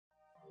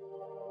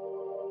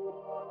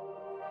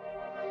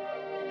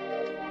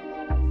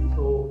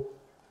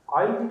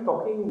I'll be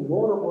talking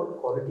more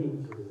about quality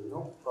today.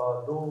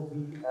 Though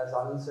we, as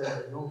Anand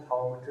said,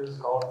 how materials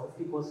cover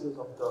 50%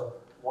 of the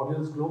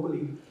modules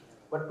globally.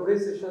 But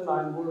today's session,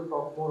 I'm going to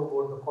talk more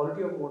about the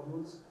quality of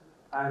modules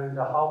and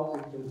how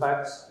it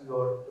impacts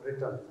your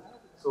return.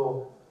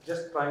 So,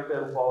 just trying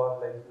to empower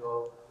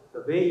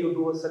the way you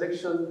do a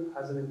selection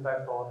has an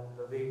impact on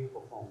the way it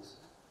performs.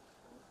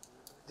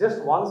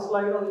 Just one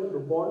slide on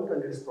DuPont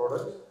and its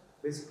products.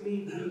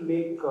 Basically, we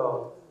make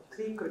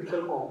three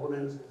critical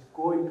components which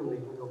go into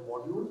making a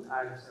module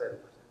and cell.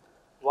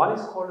 One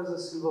is called as a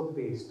silver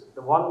paste,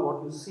 the one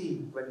what you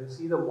see when you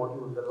see the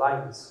module, the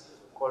lines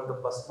called the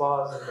bus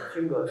bars and the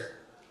fingers.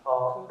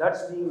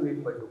 That's being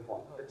made by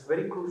DuPont. It's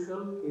very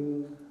crucial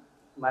in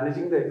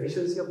managing the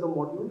efficiency of the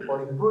module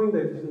or improving the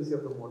efficiency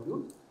of the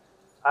module,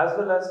 as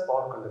well as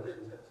power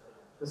conduction.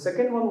 The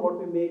second one what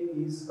we make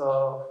is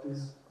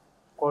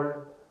called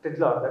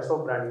Tidlar, that's our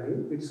brand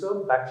name. It's a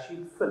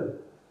backsheet film.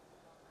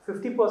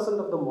 50%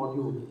 of the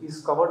module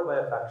is covered by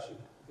a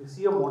backsheet. If you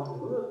see a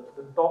module,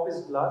 the top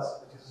is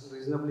glass, which is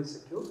reasonably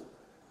secure.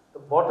 The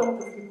bottom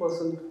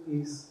 50%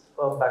 is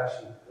a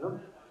backsheet.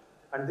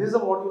 And this is a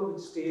module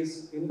which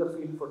stays in the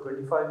field for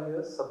 25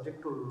 years,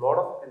 subject to a lot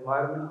of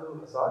environmental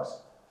hazards.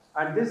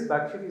 And this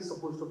backsheet is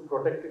supposed to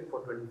protect it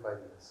for 25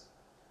 years.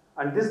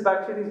 And this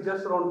backsheet is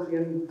just around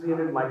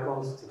 300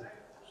 microns thick.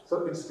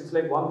 So it's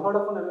like 1/3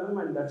 of an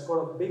mm, and that's got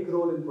a big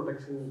role in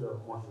protecting the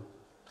module.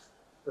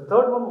 The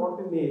third one,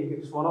 what we make,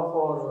 it's one of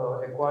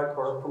our acquired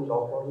product from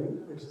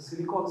DuPont. It's a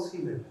silicon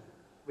sealant,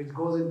 which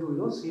goes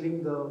into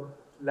sealing the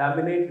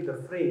laminate, the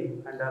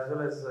frame, and as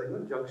well as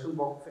junction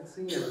box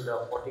fixing and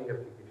potting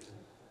application.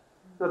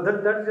 Now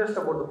that's just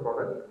about the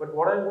product. But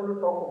what I'm going to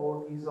talk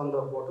about is on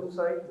the bottom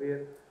side,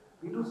 where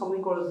we do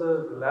something called the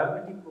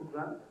reliability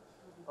program.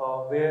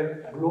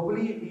 Where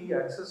globally we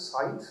access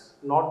sites,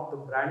 not the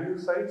brand new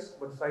sites,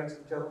 but sites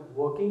which are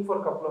working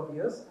for a couple of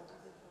years.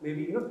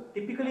 Maybe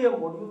typically a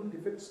module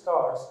defect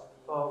starts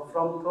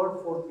from 3rd,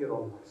 4th year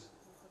onwards.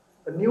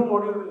 A new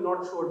module will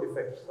not show a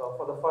defect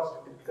for the first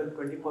typical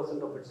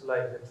 20% of its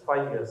life, that's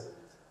 5 years.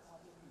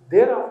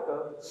 Thereafter,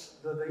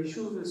 the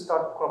issues will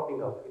start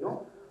cropping up,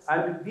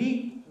 and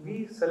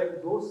we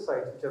select those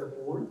sites which are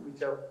old, which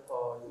have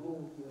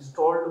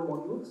installed the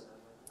modules,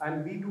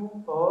 and we do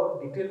a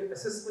detailed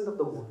assessment of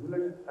the module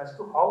and as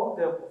to how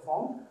they are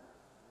performed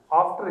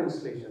after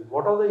installation.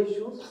 What are the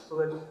issues, so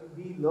that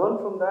we learn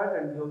from that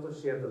and we also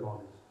share the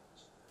knowledge.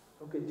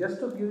 Okay, just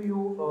to give you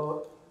a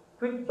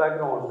quick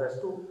background as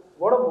to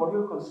what a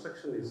module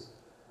construction is.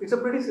 It's a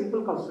pretty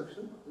simple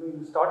construction.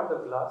 You start with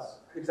the glass.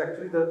 It's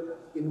actually the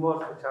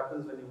inverse which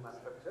happens when you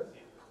manufacture.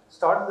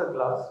 Start with the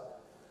glass.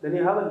 Then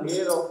you have a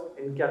layer of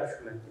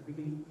encapsulant.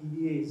 Typically,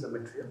 EVA is the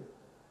material.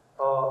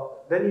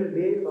 Then you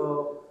lay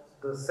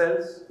the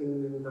cells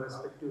in the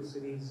respective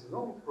series,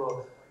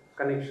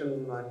 connection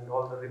and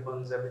all the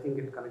ribbons, everything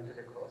get connected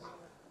across.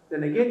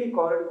 Then again you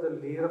cover it with a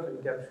layer of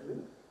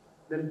encapsulant,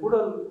 then put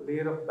a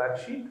layer of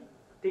backsheet,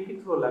 take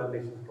it through a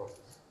lamination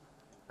process.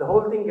 The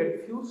whole thing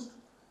gets fused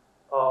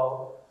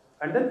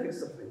and then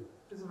fix the frame.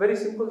 It's a very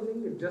simple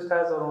thing, it just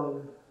has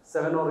around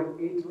 7 or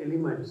 8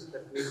 elements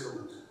that make the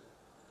module.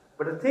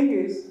 But the thing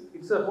is,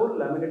 it's a whole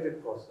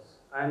laminated process.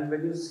 And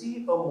when you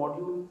see a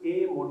module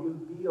A, module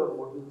B or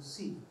module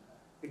C,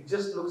 it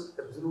just looks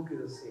absolutely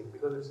the same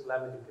because it's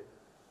laminated.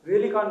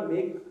 Really can't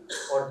make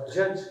or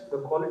judge the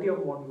quality of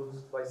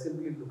modules by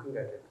simply looking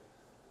at it.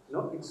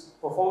 Its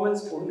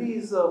performance only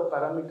is a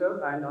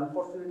parameter, and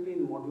unfortunately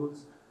in modules,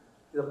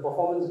 the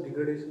performance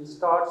degradation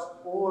starts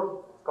over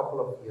a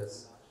couple of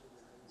years.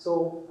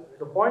 So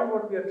the point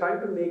what we are trying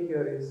to make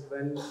here is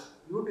when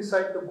you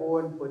decide to go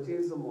and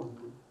purchase the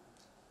module,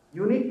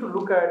 you need to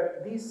look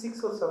at these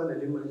 6 or 7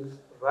 elements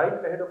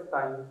right ahead of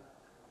time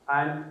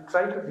and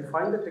try to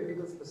define the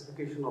technical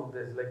specification of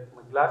this. Like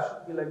my glass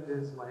should be like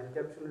this, my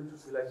encapsulant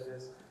should be like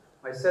this,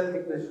 my cell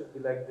thickness should be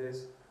like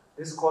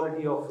this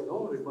quality of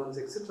ribbons,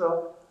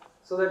 etc.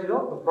 So that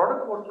the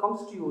product what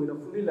comes to you in a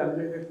fully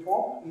laminated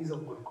form is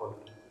of good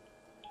quality.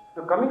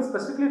 Now coming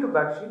specifically to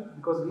backsheet,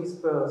 because we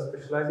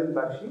specialize in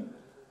backsheet,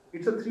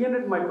 it's a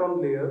 300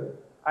 micron layer,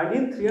 and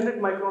in 300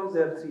 microns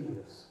there are 3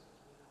 layers.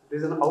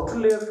 There's an outer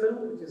layer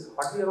film which is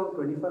hardly around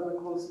 25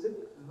 microns thick,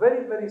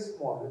 very, very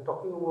small. We're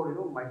talking about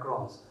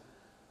microns.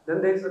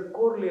 Then there's a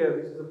core layer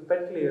which is a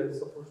PET layer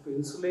supposed to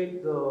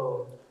insulate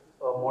the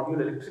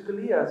module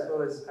electrically as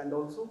well as and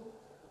also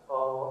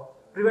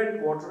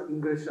prevent water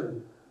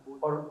ingression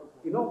or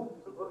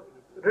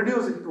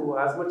reduce it to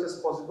as much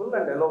as possible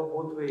and allow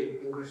both way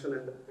ingression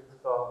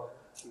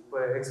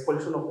and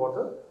expulsion of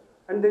water.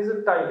 And there's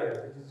a tie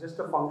layer which is just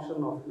a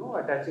function of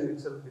attaching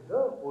itself with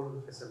the whole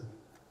assembly.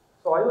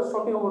 So I was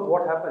talking about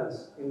what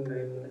happens in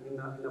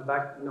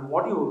a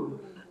module.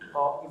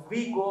 If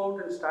we go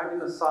out and stand in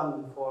the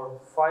sun for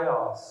 5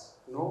 hours,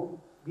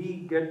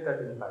 we get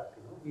that impact.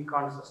 We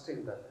can't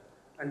sustain that.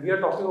 And we are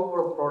talking about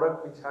a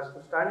product which has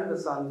to stand in the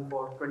sun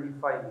for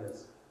 25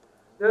 years.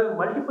 There are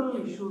multiple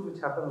issues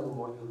which happen on the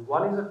module.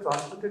 One is a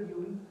transmitted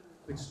UV,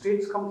 which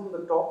straight comes from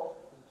the top.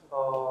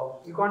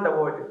 You can't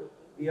avoid it.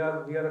 We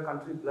are a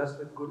country blessed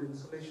with good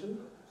insulation.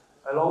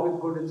 Along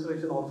with good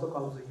insulation also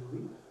comes the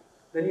UV.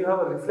 Then you have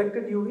a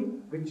reflected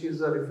UV, which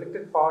is a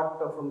reflected part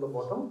from the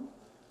bottom.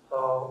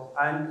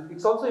 And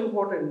it's also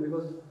important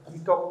because we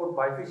talk about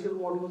bifacial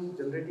modules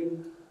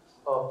generating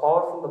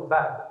power from the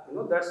back.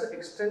 That's the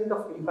extent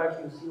of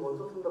impact you see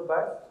also from the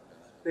back.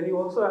 Then you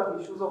also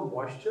have issues of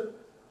moisture.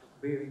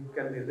 It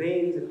can be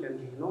rains, it can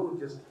be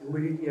just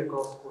humidity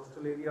across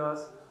coastal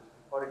areas,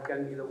 or it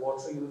can be the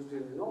water used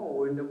in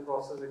O&M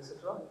process,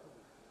 etc.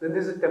 Then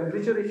there's a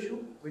temperature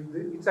issue.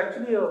 It's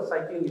actually a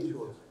cycling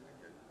issue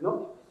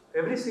also.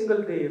 Every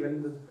single day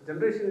when the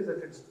generation is at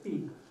its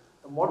peak,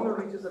 the module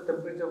reaches a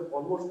temperature of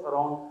almost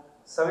around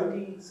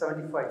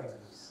 70-75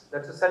 degrees.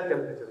 That's the cell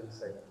temperature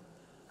inside.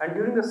 And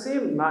during the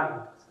same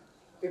night,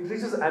 it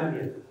reaches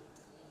ambient.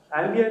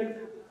 Ambient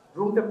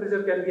room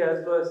temperature can be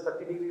as low as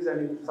 30 degrees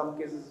and in some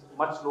cases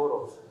much lower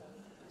also.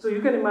 So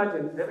you can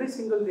imagine every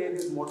single day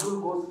this module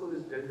goes through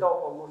this delta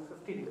of almost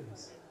 50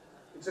 degrees.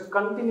 It's a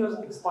continuous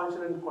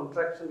expansion and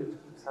contraction which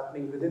keeps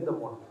happening within the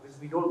module, which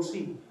we don't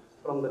see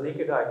from the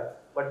naked eye,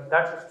 but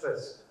that's a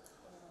stress.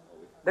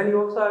 Then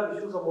you also have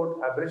issues about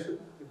abrasion.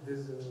 If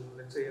this is,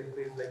 let's say, a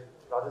place like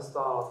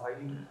Rajasthan or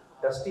highly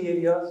dusty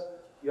areas,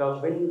 you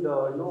have wind,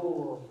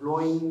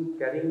 blowing,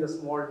 carrying the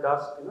small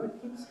dust,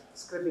 it keeps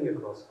scraping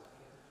across.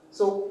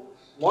 So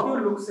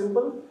module looks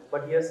simple,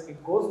 but yes,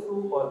 it goes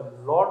through a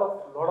lot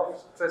of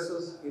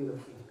stresses in the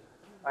field,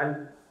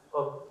 and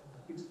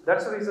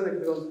that's the reason it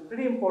becomes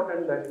pretty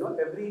important that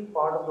every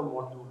part of the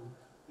module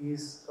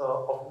is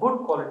of good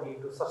quality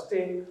to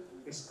sustain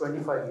its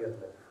 25-year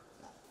life.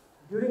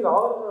 During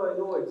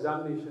our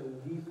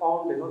examination, we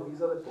found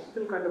these are the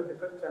typical kind of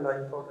defects, and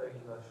I thought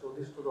I'll show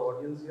this to the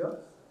audience here.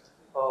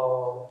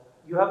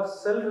 You have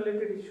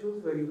cell-related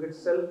issues where you get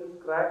cell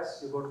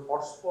cracks, you got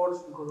hot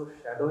spots because of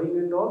shadowing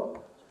and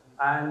all,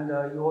 and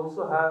you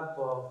also have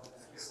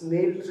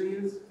snail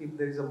trails if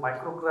there is a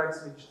micro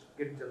cracks which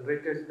get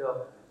generated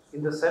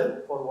in the cell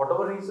for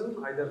whatever reason,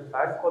 either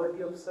bad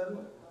quality of cell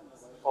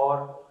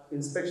or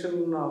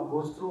inspection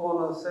goes through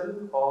on a cell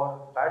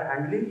or bad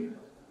handling.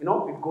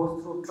 It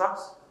goes through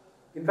trucks.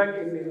 In fact,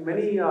 in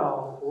many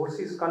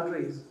overseas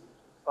countries,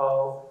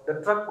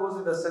 the truck goes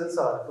with a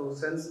sensor to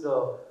sense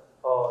the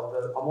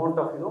amount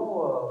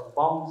of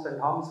bumps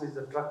and humps which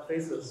the truck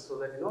faces, so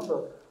that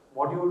the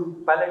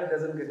module pallet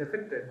doesn't get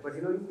affected. But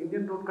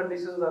Indian road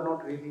conditions are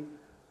not really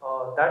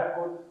that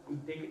good. We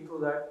take it through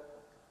that.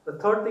 The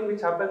third thing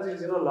which happens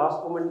is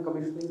last moment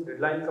commissioning,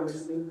 deadline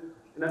commissioning.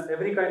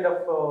 Every kind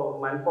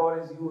of manpower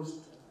is used.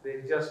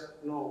 They just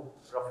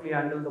roughly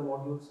handle the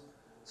modules.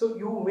 So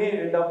you may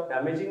end up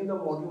damaging the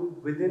module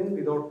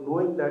without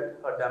knowing that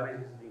a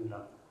damage is being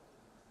done.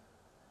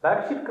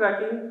 Backsheet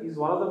cracking is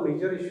one of the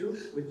major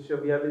issues which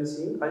we have been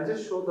seeing. I'll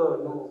just show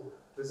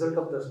the result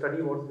of the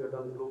study what we have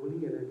done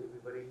globally, and it will be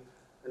very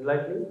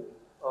enlightening.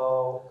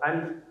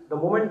 And the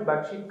moment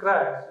backsheet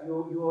cracks,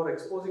 you are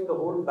exposing the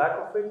whole back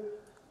of it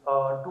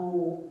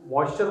to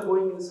moisture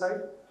going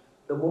inside.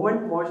 The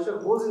moment moisture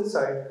goes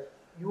inside,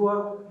 you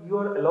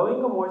are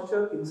allowing the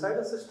moisture inside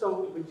a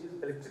system which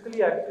is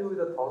electrically active with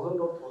 1000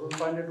 or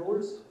 1500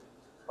 volts,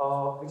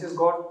 which has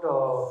got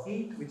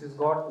heat, which has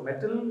got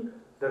metal,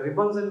 the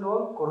ribbons and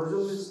all, corrosion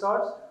will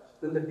start,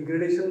 then the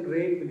degradation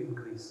rate will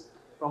increase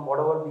from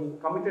whatever being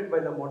committed by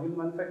the module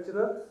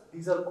manufacturer.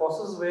 These are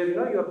causes where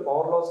your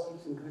power loss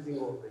keeps increasing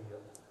over the year.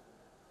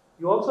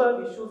 You also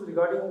have issues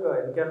regarding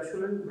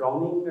encapsulant,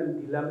 browning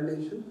and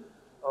delamination.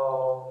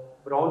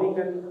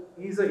 Browning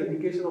is an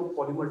indication of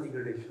polymer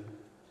degradation,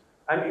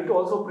 and it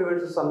also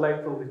prevents the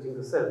sunlight from reaching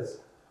the cells.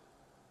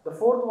 The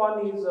fourth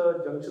one is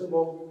junction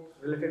box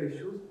related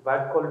issues,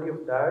 bad quality of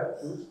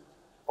diode used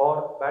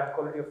or bad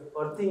quality of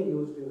earthing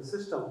used in the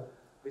system,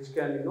 which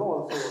can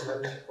also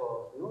help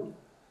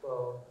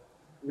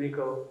make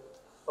a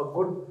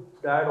good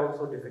diode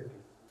also defective.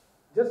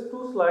 Just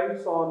two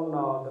slides on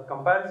the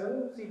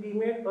comparison. See, we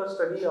made a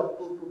study up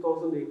to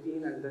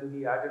 2018 and then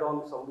we added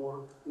on some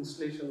more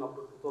installation up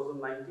to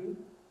 2019,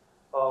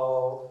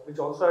 which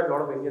also had a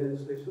lot of Indian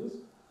installations.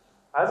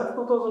 As of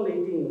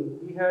 2018,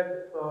 we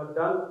had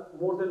done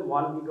more than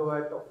 1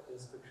 gigawatt of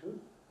inspection.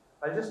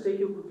 I'll just take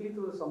you quickly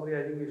through the summary,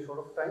 I think we're short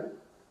of time.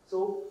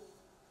 So,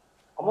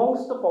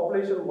 amongst the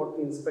population what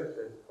we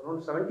inspected,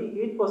 around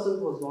 78%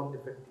 was not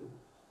defective.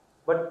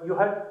 But you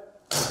had,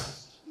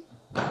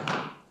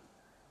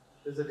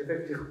 there's a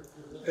defective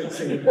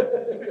fixing.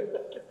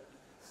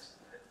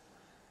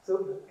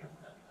 So,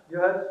 you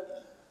had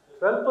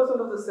 12%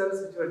 of the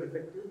cells which were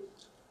defective.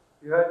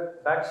 You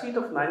had backsheet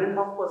of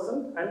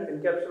 9.5% and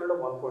encapsulant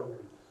of 1.3.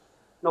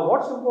 Now,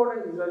 what's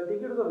important is, I'll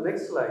take you to the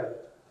next slide.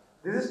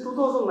 This is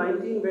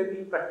 2019 where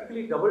we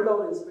practically doubled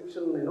our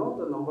inspection, the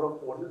number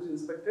of modules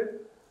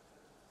inspected.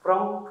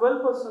 From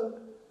 12%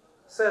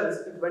 cells,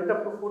 it went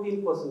up to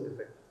 14%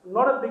 defect.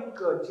 Not a big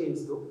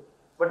change though,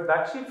 but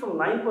backsheet from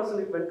 9%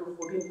 it went to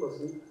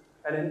 14%,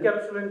 and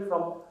encapsulant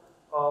from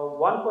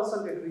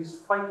 1% it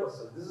reached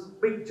 5%. This is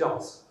big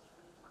jumps.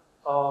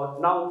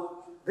 Now,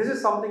 this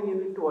is something you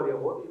need to worry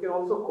about. You can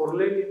also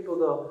correlate it to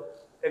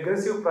the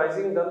aggressive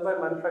pricing done by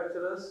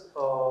manufacturers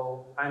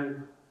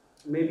and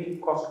maybe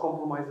cost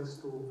compromises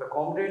to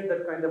accommodate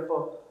that kind of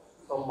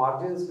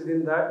margins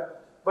within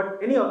that. But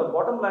anyhow, the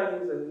bottom line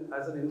is,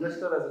 as an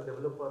investor, as a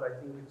developer, I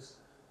think it's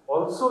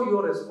also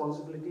your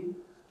responsibility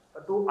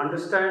to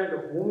understand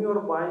whom you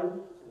are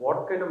buying,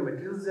 what kind of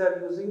materials they are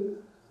using,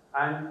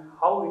 and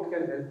how it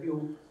can help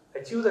you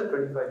achieve that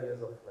 25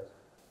 years of life.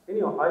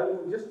 Anyhow,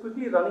 I'm just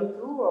quickly running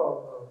through,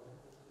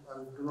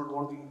 I do not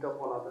want to eat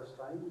up on others'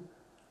 time.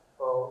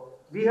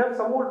 We have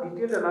some more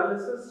detailed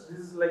analysis.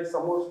 This is like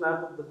some more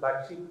snap of the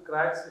backsheet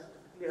cracks which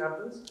typically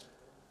happens.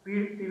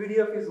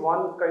 PVDF is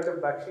one kind of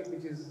backsheet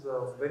which is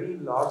very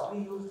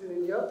largely used in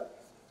India,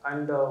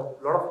 and a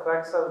lot of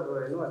cracks are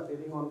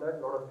appearing on that.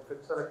 A lot of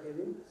defects are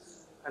appearing.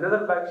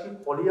 Another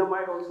backsheet,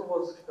 polyamide, also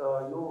was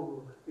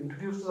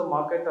introduced to the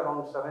market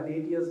around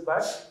 7-8 years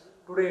back.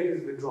 Today it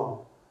is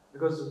withdrawn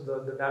because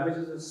the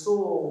damages is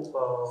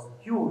so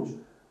huge.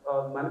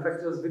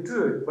 Manufacturers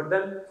withdrew it, but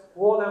then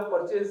who all have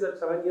purchased that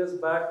 7 years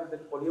back with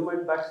that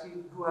polyamide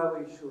backsheet do have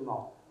an issue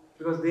now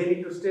because they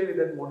need to stay with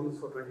that modules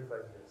for 25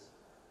 years.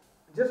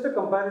 Just a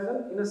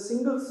comparison, in a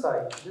single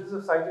site, this is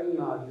a site in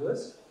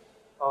US,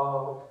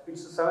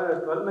 it's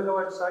a 12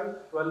 megawatt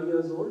site, 12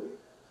 years old.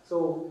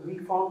 So we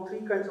found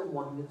 3 kinds of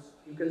modules.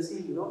 You can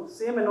see,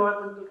 same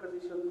environmental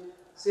conditions,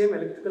 same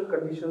electrical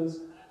conditions.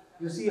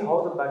 You see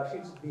how the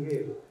backsheets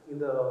behave in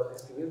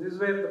this thing. This is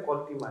where the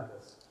quality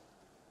matters.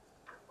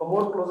 A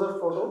more closer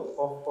photo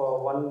of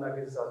one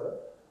against the other.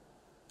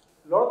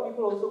 A lot of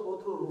people also go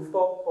through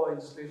rooftop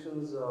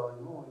installations,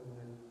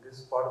 in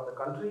this part of the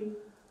country.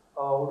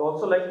 Would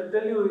also like to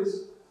tell you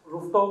is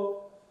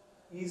rooftop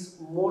is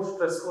more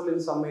stressful in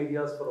some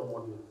areas for a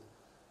module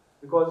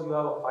because you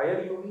have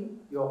higher UV,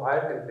 you have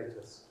higher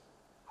temperatures.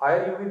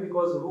 Higher UV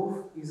because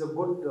roof is a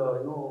good,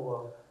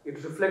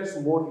 it reflects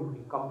more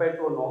UV compared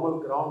to a normal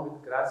ground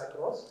with grass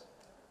across.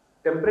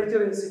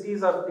 Temperature in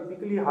cities are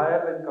typically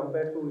higher when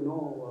compared to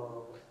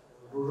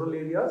rural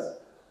areas,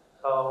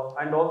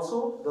 and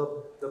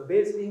also the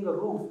base being a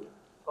roof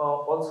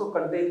also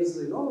contains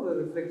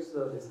reflects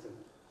this thing,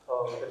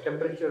 the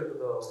temperature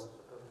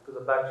to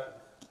the backsheet.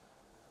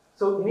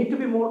 So you need to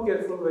be more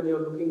careful when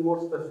you're looking more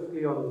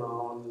specifically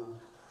on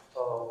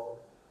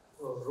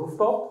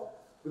rooftop,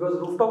 because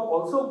rooftop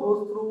also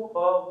goes through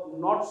a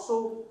not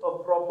so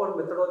proper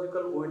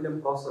methodological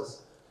O&M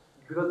process,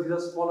 because these are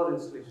smaller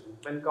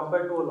installations when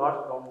compared to a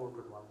large ground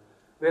mounted one,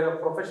 where a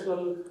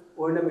professional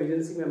O&M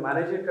agency may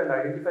manage it and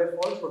identify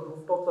faults, but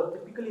rooftops are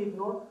typically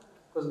ignored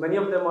because many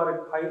of them are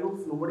at high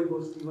roofs, nobody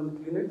goes to even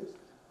clean it.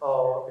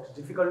 It's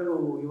difficult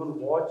to even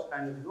watch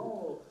and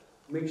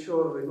make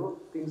sure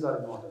things are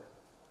in order.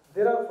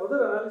 There are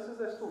further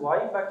analysis as to why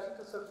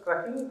backsheets are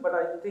cracking, but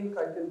I think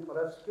I can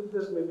perhaps skip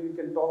this. Maybe we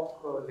can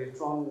talk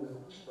later on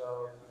if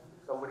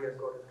somebody has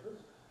got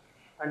interest.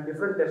 And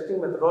different testing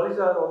methodologies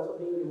are also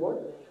being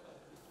evolved.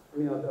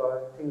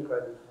 I think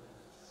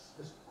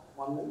just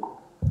one minute.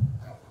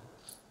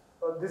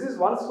 This is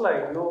one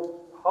slide,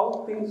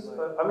 how things,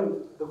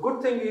 the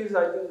good thing is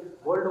I think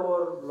world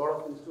over a lot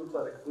of institutes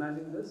are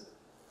recognizing this.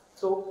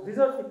 So these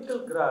are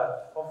typical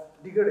graphs of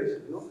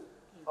degradation,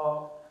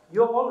 you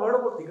have all heard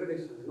about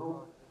degradation,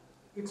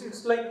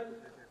 It's like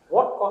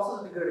what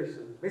causes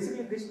degradation.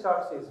 Basically this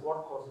chart says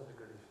what causes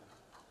degradation.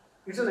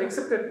 It's an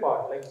accepted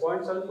part, like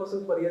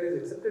 0.7% per year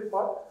is accepted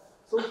part.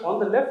 So on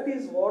the left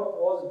is what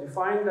was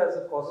defined as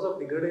the causes of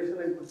degradation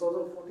in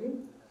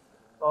 2014.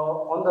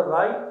 On the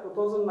right,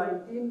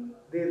 2019,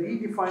 they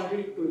redefined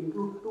it to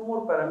include 2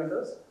 more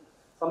parameters,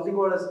 something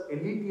called as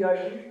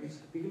LETID, which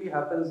typically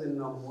happens in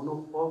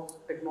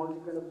mono-PERC technology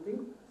kind of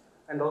thing,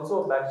 and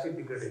also backsheet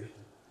degradation.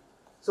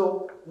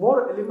 So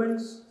more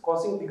elements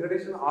causing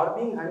degradation are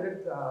being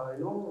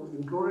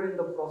included in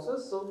the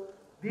process, so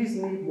these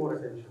need more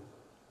attention.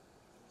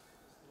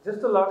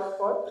 Just the last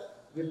part,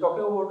 we're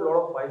talking about a lot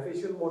of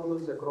bifacial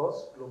modules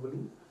across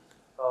globally.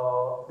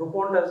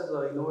 DuPont has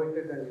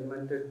innovated and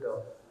invented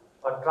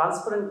a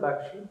transparent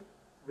backsheet,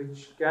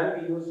 which can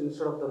be used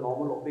instead of the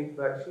normal opaque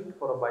backsheet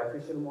for a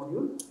bifacial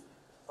module.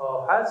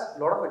 Has a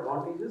lot of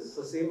advantages.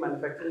 The same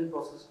manufacturing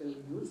process can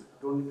be used.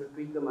 You don't need to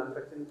tweak the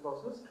manufacturing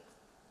process.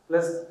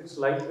 Plus, it's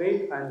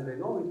lightweight, and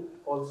it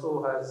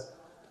also has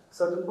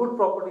certain good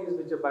properties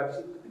which a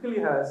backsheet typically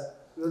has,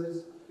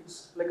 because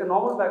it's like a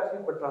normal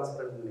backsheet but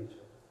transparent in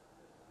nature.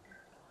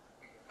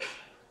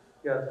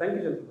 Yeah, thank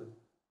you, gentlemen.